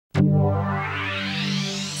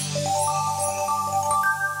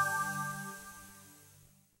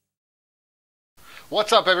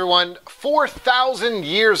What's up, everyone? 4,000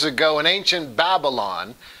 years ago in ancient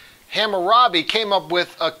Babylon, Hammurabi came up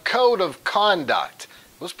with a code of conduct.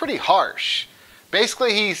 It was pretty harsh.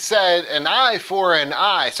 Basically, he said an eye for an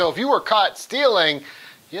eye. So if you were caught stealing,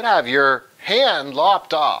 you'd have your hand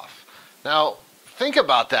lopped off. Now, think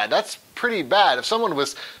about that. That's pretty bad. If someone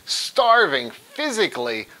was starving,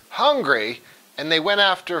 physically hungry, and they went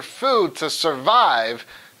after food to survive,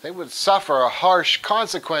 they would suffer a harsh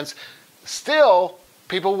consequence. Still,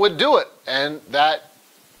 people would do it, and that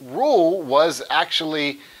rule was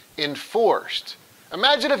actually enforced.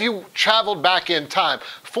 Imagine if you traveled back in time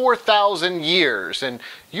 4,000 years and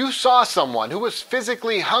you saw someone who was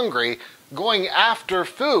physically hungry going after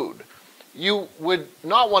food. You would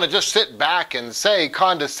not want to just sit back and say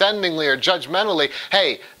condescendingly or judgmentally,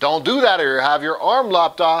 hey, don't do that or you have your arm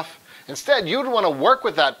lopped off. Instead, you'd want to work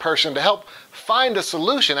with that person to help find a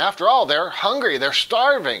solution. After all, they're hungry, they're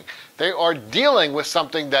starving. They are dealing with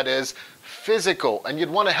something that is physical, and you'd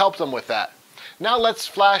want to help them with that. Now let's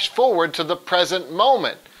flash forward to the present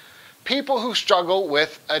moment. People who struggle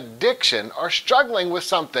with addiction are struggling with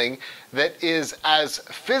something that is as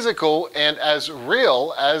physical and as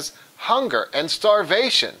real as hunger and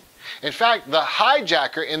starvation. In fact, the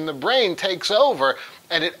hijacker in the brain takes over,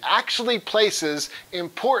 and it actually places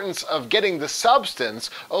importance of getting the substance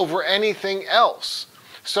over anything else.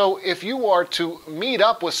 So if you are to meet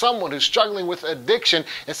up with someone who's struggling with addiction,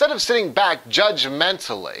 instead of sitting back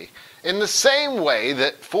judgmentally, in the same way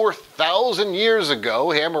that 4,000 years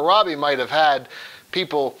ago Hammurabi might have had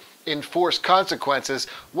people enforce consequences,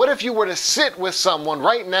 what if you were to sit with someone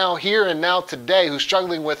right now, here and now, today, who's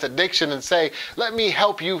struggling with addiction and say, let me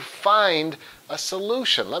help you find a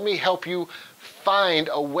solution. Let me help you find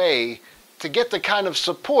a way to get the kind of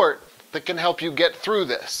support that can help you get through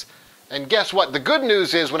this. And guess what? The good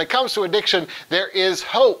news is when it comes to addiction, there is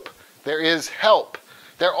hope. There is help.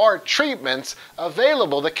 There are treatments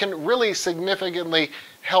available that can really significantly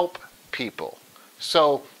help people.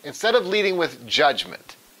 So instead of leading with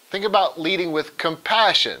judgment, think about leading with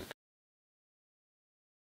compassion.